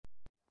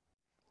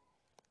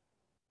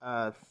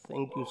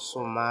Thank you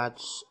so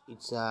much.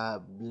 It's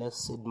a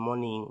blessed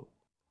morning,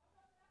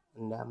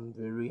 and I'm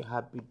very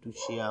happy to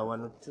share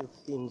one or two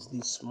things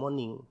this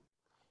morning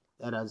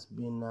that has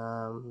been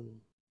a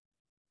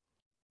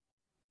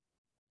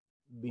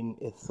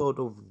thought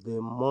of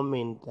the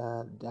moment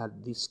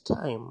at this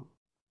time.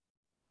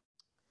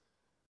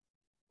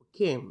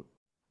 Okay,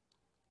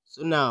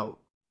 so now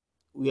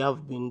we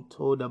have been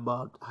told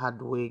about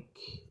hard work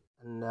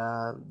and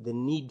the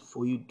need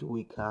for you to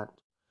work hard,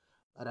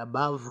 but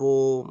above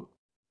all,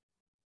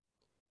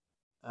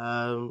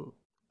 um,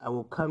 I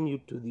will come you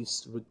to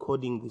this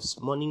recording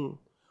this morning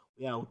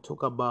where I'll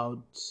talk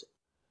about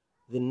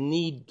the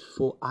need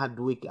for hard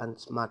work and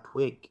smart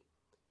work.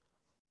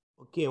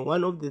 Okay,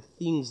 one of the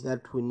things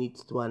that we need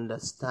to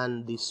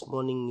understand this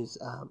morning is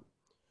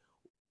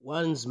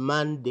one's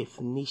man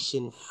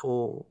definition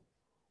for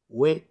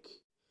work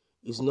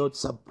is not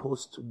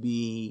supposed to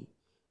be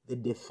the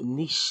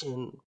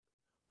definition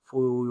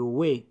for your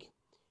work,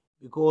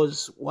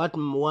 because what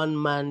one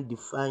man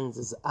defines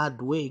as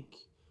hard work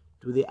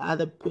to the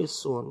other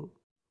person,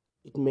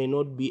 it may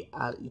not be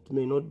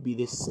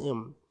the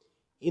same,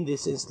 in the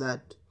sense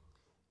that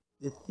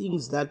the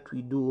things that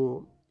we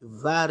do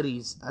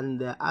varies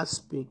and the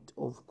aspect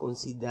of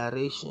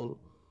consideration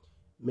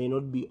may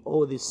not be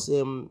all the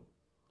same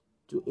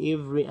to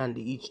every and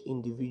each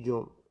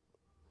individual.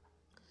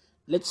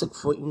 Let's say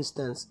for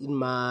instance,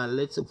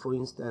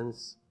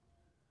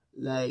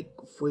 like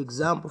for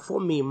example, for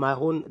me, my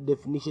own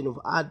definition of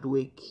hard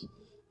work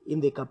in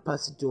the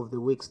capacity of the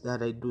works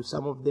that I do,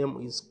 some of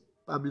them is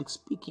public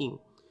speaking,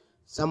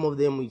 some of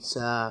them it's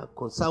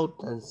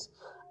consultants,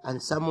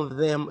 and some of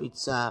them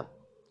it's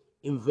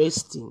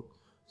investing.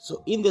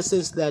 So, in the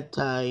sense that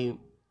I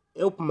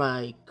help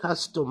my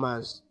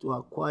customers to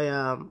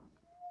acquire,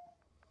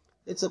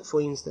 let's say,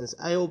 for instance,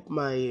 I help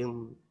my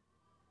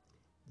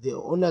the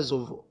owners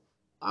of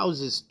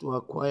houses to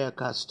acquire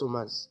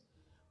customers.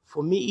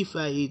 For me, if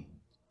I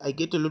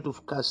get a lot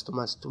of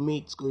customers, to me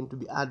it's going to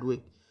be hard work.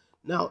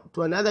 Now,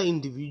 to another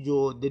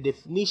individual,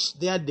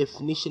 their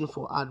definition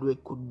for hard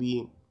work could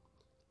be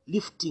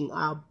lifting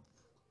up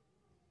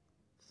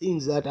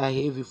things that are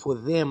heavy. For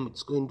them,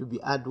 it's going to be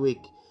hard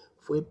work.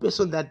 For a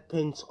person that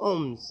paints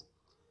homes,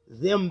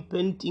 them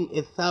painting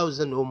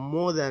 1,000 or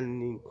more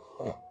than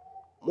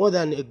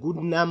a good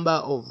number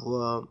of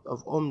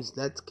homes,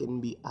 that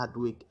can be hard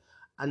work.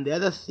 And the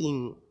other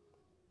thing,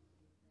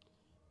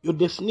 your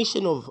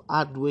definition of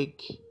hard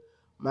work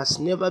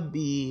must never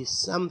be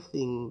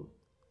something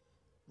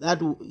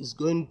that is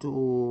going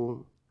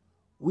to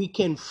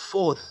weaken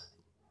forth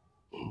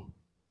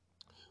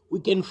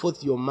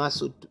your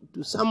muscle.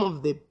 To some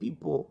of the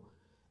people,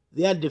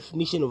 their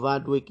definition of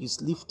hard work is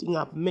lifting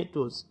up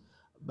metals.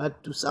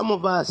 But to some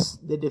of us,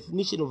 the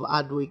definition of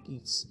hard work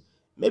is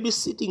maybe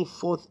sitting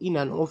forth in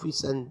an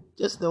office and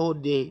just the whole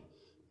day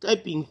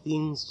typing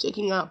things,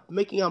 checking up,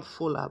 making up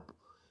follow up.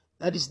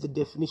 That is the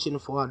definition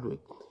for hard work.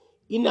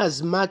 In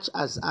as much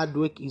as hard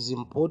work is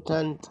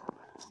important,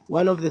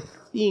 one of the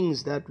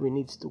things that we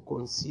need to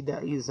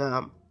consider is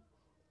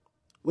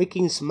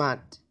working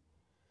smart.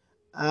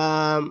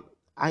 I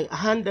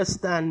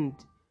understand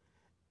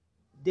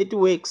debt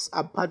works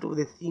are part of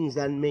the things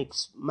that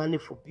makes money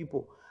for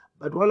people,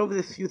 but one of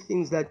the few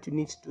things that you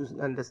need to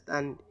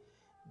understand,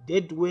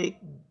 debt work,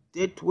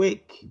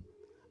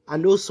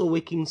 and also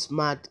working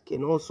smart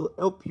can also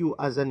help you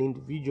as an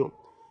individual,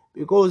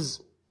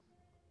 because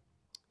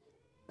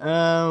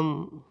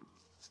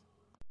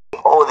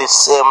all the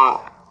same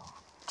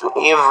to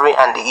every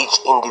and each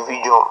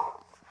individual.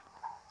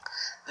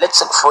 Let's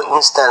say for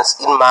instance,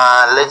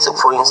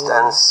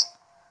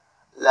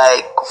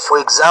 like for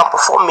example,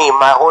 for me,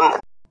 my own.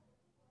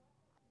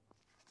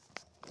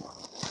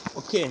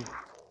 Okay,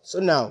 so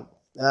now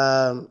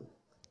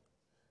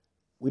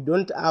we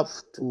don't have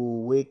to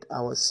work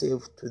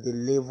ourselves to the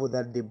level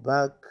that the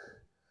back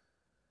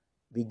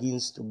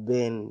begins to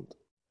bend,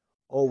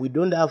 or we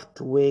don't have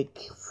to work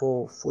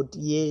for 40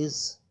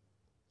 years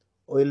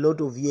or a lot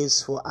of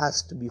years for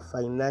us to be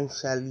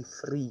financially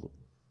free.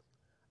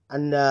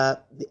 And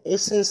the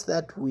essence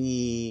that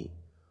we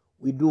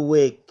do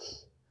work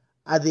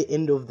at the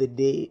end of the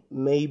day,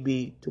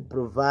 maybe to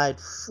provide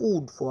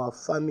food for our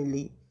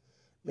family,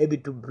 maybe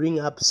to bring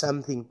up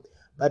something.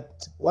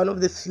 But one of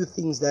the few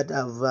things that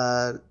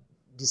I've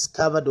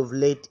discovered of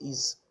late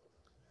is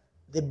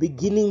the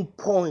beginning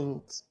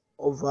point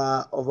of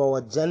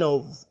our journey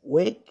of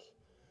work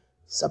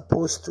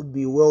supposed to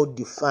be well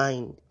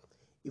defined.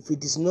 If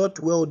it is not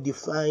well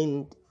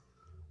defined,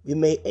 we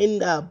may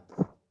end up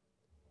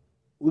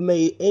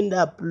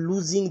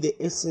losing the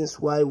essence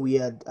why we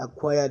had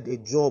acquired a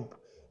job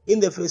in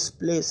the first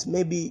place.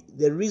 Maybe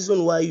the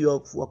reason why you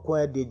have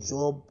acquired a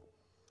job,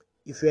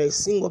 if you're a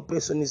single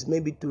person, is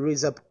maybe to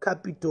raise up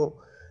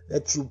capital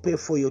that you pay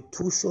for your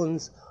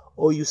tuitions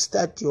or you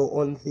start your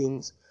own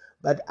things.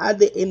 But at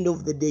the end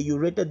of the day, you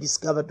later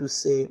discover to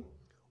say,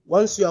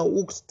 once you are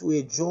hooked to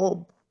a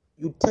job,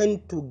 you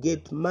tend to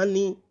get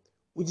money,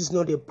 which is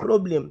not a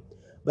problem.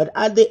 But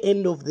at the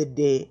end of the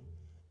day,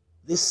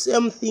 the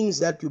same things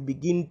that you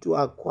begin to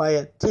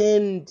acquire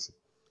tend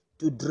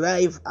to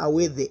drive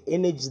away the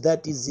energy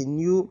that is in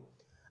you,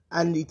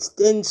 and it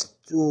tends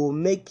to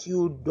make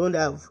you don't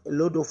have a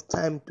lot of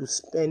time to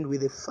spend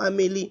with the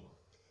family,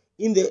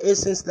 in the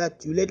essence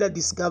that you later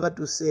discover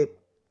to say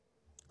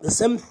the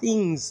same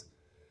things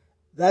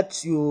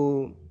that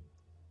you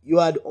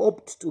had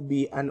hoped to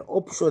be an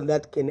option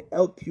that can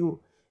help you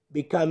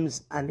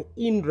becomes an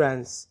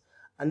hindrance.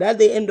 And at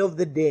the end of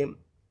the day,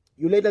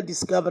 you later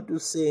discover to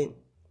say,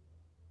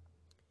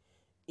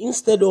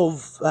 instead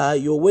of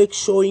your work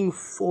showing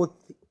forth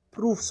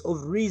proofs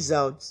of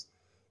results,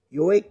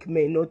 your work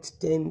may not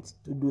tend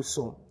to do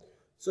so.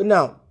 So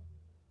now,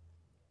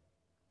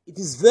 it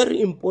is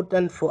very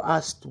important for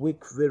us to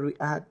work very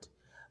hard,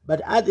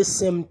 but at the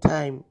same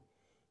time,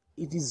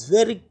 it is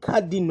very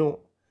cardinal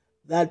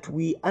that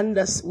we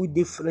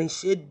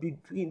differentiate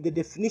between the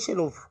definition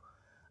of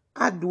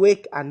hard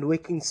work and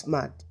working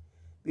smart.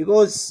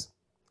 Because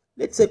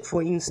let's take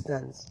for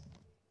instance,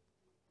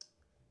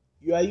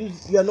 you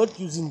are not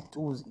using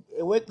tools.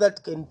 A work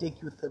that can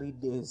take you 3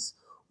 days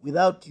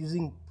without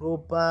using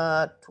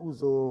proper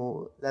tools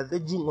or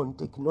leveraging on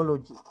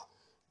technology,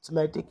 it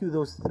might take you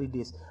those 3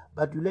 days.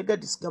 But you later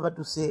discover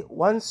to say,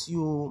 once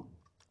you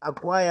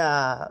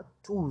acquire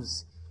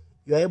tools,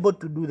 you are able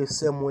to do the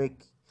same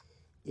work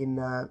in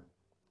a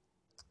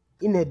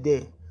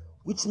day,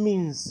 which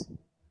means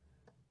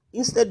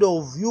instead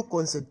of you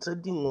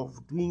concentrating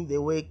of doing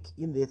the work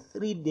in the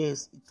 3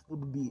 days,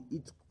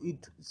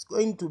 it's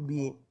going to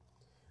be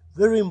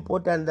very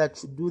important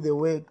that you do the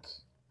work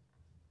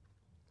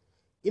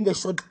in the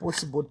short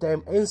possible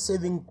time and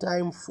saving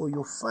time for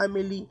your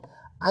family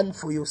and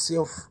for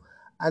yourself.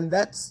 And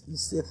that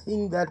is the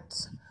thing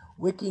that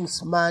working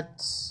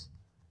smart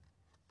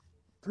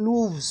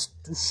proves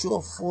to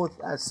show forth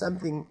as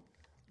something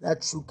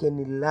that you can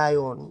rely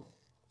on.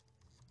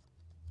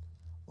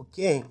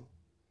 Okay.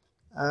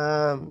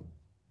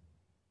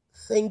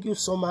 Thank you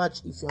so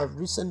much. If you have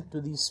listened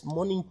to this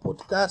morning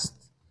podcast,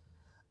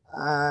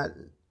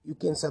 you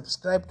can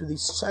subscribe to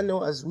this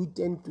channel, as we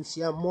tend to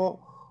share more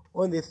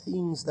on the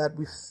things that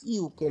we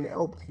feel can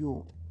help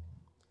you.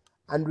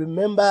 And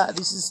remember,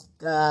 this is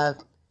the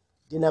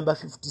number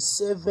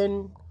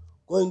 57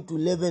 going to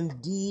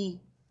 11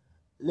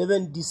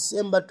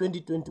 December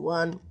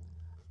 2021.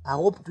 I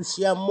hope to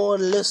share more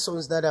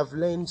lessons that I've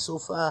learned so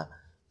far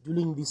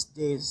during these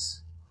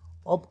days.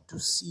 Hope to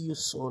see you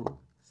soon.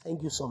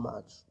 Thank you so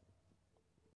much.